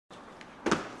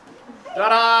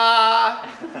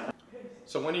Ta-da!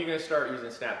 So when are you going to start using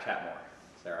Snapchat more,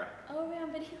 Sarah? Oh, we're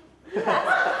on video.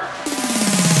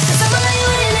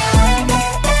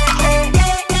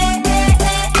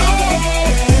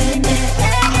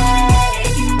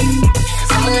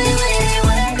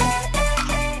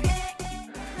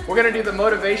 We're going to do the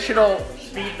motivational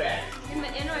speed bag. In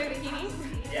our bikini?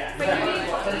 Yeah.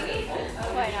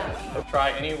 Why not?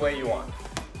 Try any way you want. Should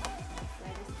I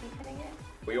just keep hitting it?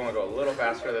 Well, you want to go a little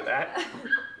faster than that?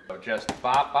 So just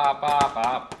bop, bop, bop,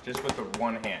 bop, just with the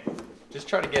one hand. Just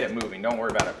try to get it moving. Don't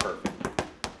worry about it perfect.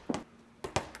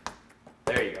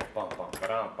 There you go. Bump, bump,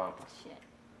 ba-dum, bump. Shit.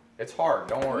 It's hard.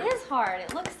 Don't worry. It is hard.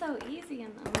 It looks so easy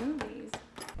in the movies.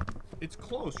 It's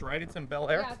close, right? It's in Bel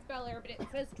Air. Yeah, it's Bel Air, but it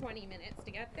says 20 minutes to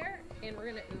get there, and we're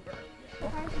gonna Uber.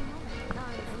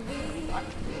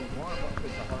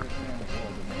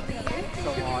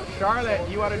 Charlotte,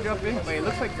 you want to jump in? Wait, it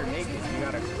looks like you're naked. You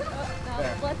gotta.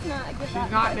 There. Let's not get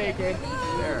She's not naked.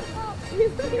 There.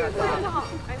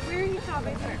 I'm wearing a top,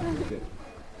 I swear.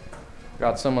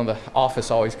 Got some of the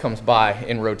office always comes by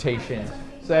in rotation.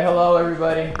 Say hello,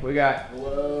 everybody. We got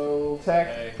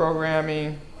tech,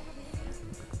 programming.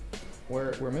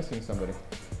 We're missing somebody.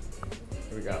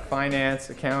 We got finance,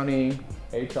 accounting,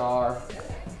 HR,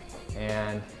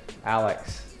 and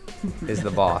Alex is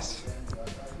the boss.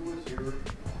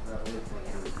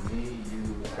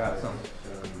 Got some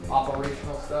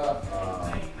operational stuff.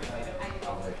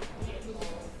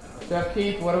 Chef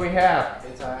Keith, what do we have?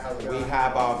 We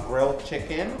have a grilled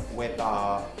chicken with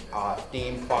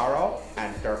steamed farro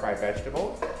and stir-fried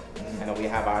vegetables. And then we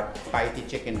have our spicy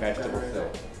chicken vegetable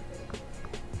soup.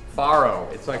 Farro.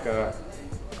 It's like a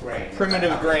Grain.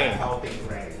 primitive grain. Healthy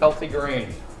grain. Healthy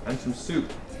grain. And some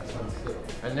soup.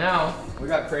 And now, we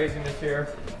got craziness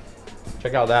here.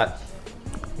 Check out that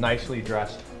nicely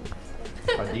dressed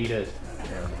Adidas.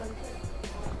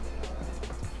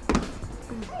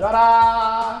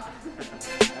 Ta-da!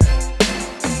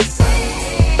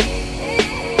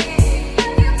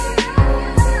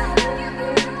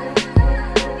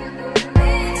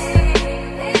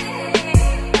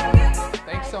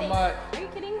 Thanks so much. Are you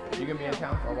kidding? You gonna be in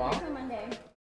town for a while? Monday.